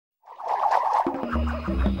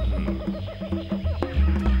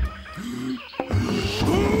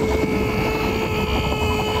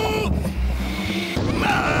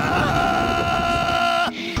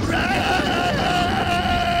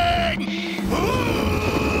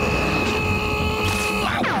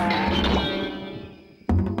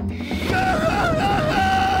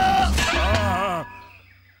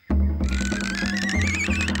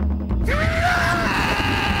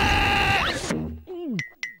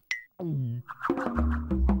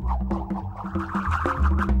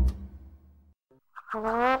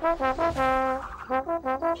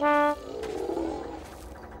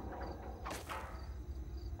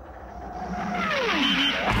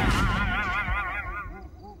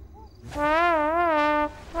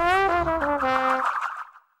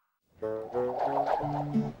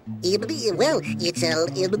Well,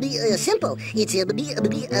 it'll be simple.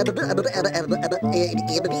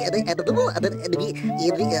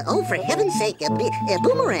 Oh, for heaven's sake,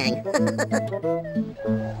 Boomerang.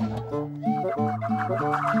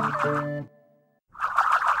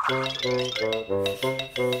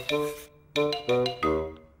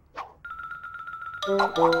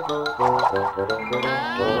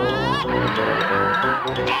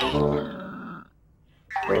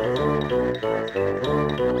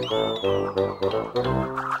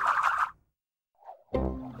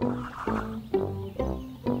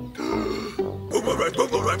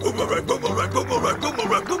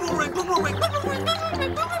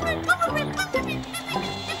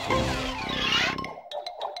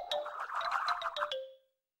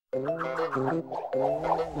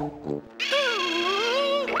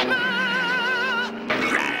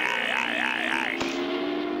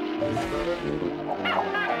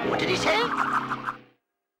 What did he say?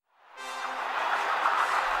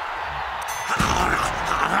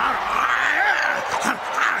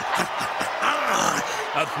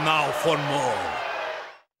 And now for more.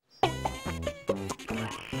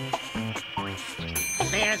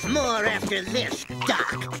 There's more after this,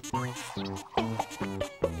 Doc.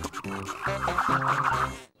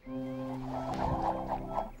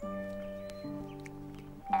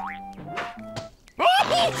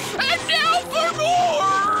 And now for more!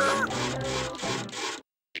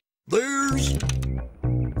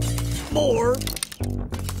 There's more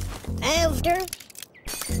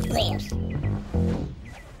After this.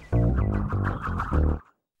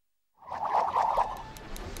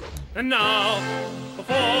 And now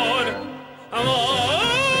for more!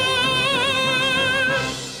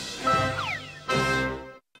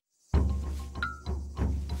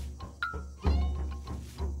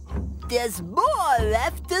 There's more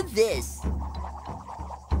after this.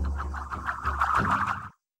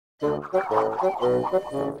 Ooh,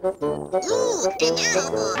 and now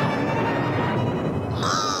more.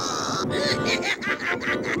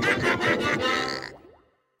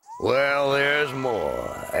 Well, there's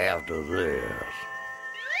more after this.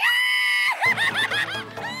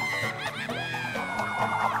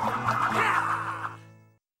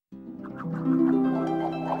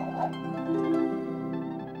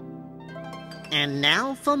 And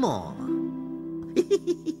now for more.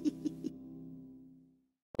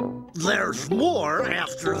 There's more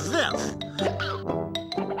after this.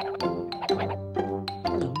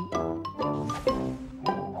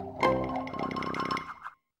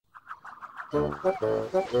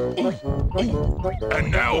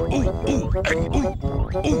 And now,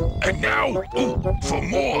 and now, for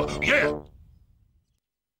more, yeah.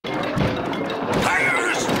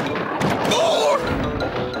 There's more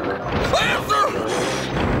after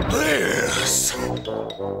this.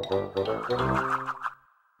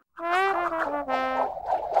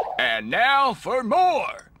 And now for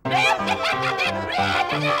more.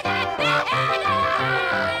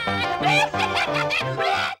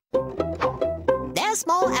 There's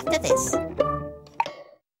more after this.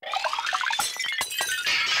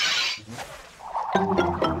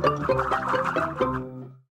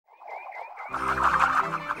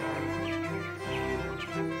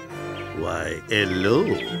 Why, hello.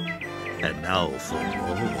 And now for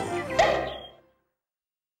more.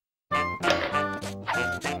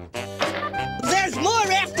 There's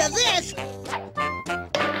more after this.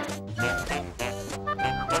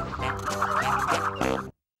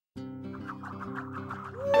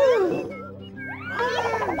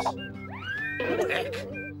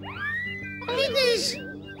 It is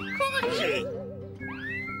crunchy.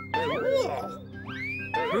 Whoa.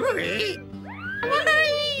 Hurry.